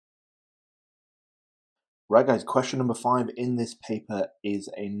Right, guys, question number 5 in this paper is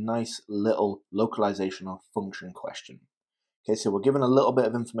a nice little localization of function question. Okay, so we're given a little bit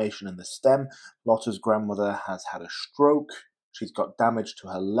of information in the stem. Lotta's grandmother has had a stroke. She's got damage to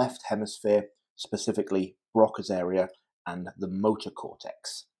her left hemisphere, specifically Broca's area and the motor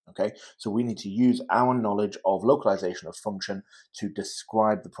cortex. Okay, so we need to use our knowledge of localization of function to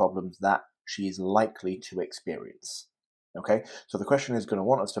describe the problems that she is likely to experience. Okay, so the question is going to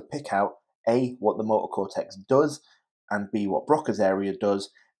want us to pick out A, what the motor cortex does, and B, what Broca's area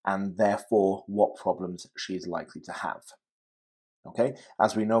does, and therefore what problems she is likely to have. Okay,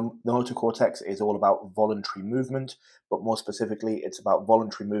 as we know, the motor cortex is all about voluntary movement, but more specifically, it's about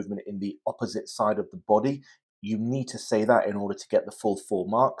voluntary movement in the opposite side of the body. You need to say that in order to get the full 4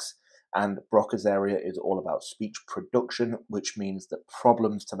 marks. And Broca's area is all about speech production, which means that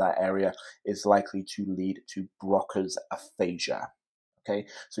problems to that area is likely to lead to Broca's aphasia. Okay,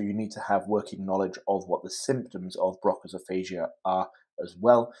 so you need to have working knowledge of what the symptoms of Broca's aphasia are as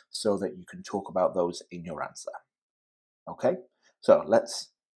well, so that you can talk about those in your answer. Okay, so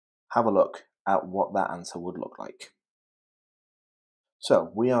let's have a look at what that answer would look like.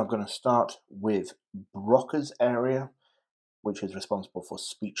 So we are going to start with Broca's area, which is responsible for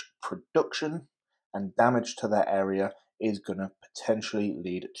speech production, and damage to that area is going to potentially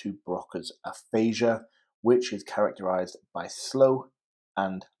lead to Broca's aphasia, which is characterized by slow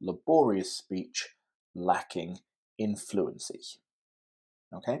and laborious speech lacking in fluency.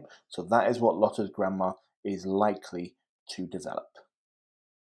 Okay, so that is what Lotta's grandma is likely to develop.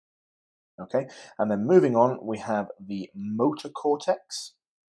 Okay, and then moving on, we have the motor cortex.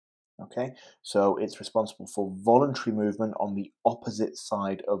 Okay, so it's responsible for voluntary movement on the opposite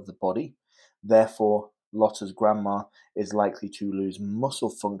side of the body. Therefore, Lotta's grandma is likely to lose muscle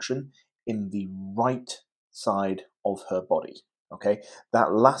function in the right side of her body. Okay,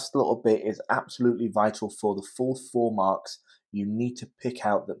 that last little bit is absolutely vital for the full 4 marks. You need to pick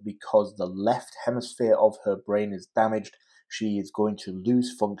out that because the left hemisphere of her brain is damaged, she is going to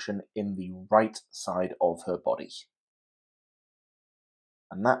lose function in the right side of her body.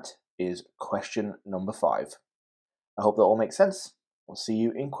 And that is question number 5. I hope that all makes sense. We'll see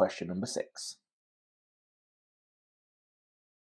you in question number 6.